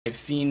I've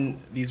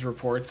seen these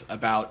reports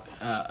about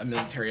a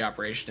military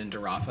operation in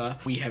Rafah.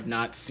 We have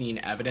not seen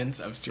evidence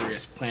of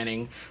serious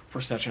planning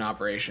for such an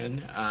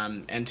operation,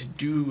 and to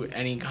do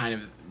any kind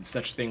of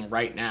such thing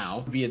right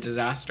now would be a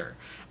disaster.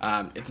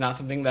 It's not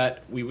something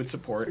that we would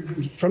support.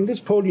 From this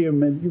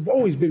podium, and you've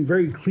always been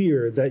very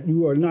clear that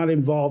you are not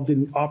involved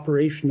in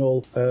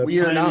operational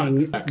We are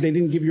planning. not. They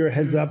didn't give you a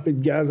heads up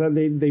in Gaza.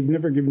 They've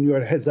never given you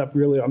a heads up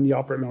really on the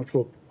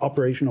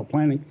operational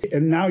planning.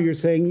 And now you're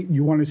saying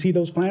you want to see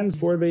those plans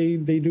before they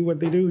do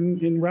what they do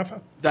in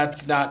Rafah?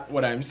 That's not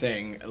what I'm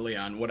saying,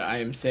 Leon. What I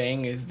am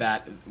saying is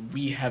that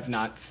we have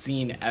not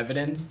seen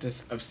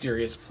evidence of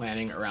serious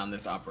planning around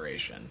this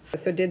operation.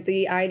 So did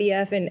the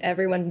IDF and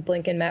everyone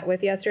Blinken met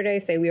with yesterday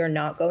say we are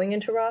not going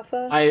into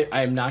Rafah?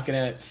 I'm not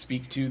going to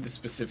speak to the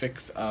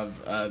specifics of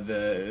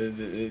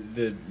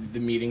the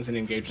meetings and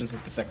engagements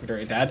that the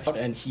Secretary's had,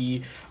 and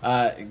he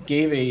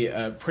gave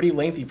a pretty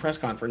lengthy press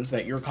conference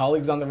that your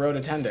colleagues on the road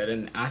attended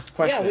and asked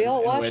questions. Yeah, we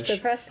all watched the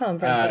press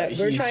conference, but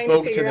we're trying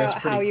to figure out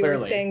how you were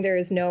saying there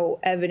is no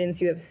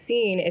evidence you have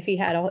seen if he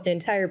had an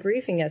entire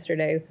briefing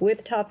yesterday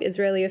with top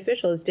Israeli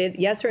officials.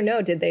 Yes or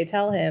no, did they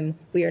tell him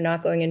we are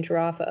not going into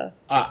Rafah?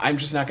 I'm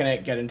just not going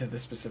to get into the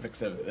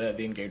specifics of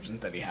the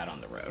engagement that he had on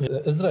the road.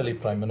 The Israeli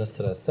Prime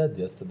Minister has said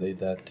yesterday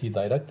that he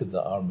directed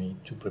the army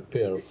to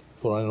prepare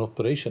for an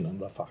operation in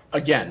Rafah.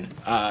 Again,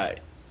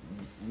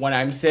 when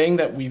I'm saying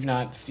that we've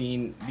not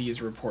seen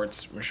these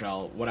reports,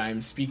 Michelle, what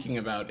I'm speaking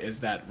about is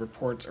that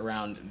reports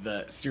around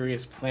the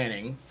serious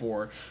planning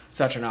for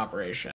such an operation.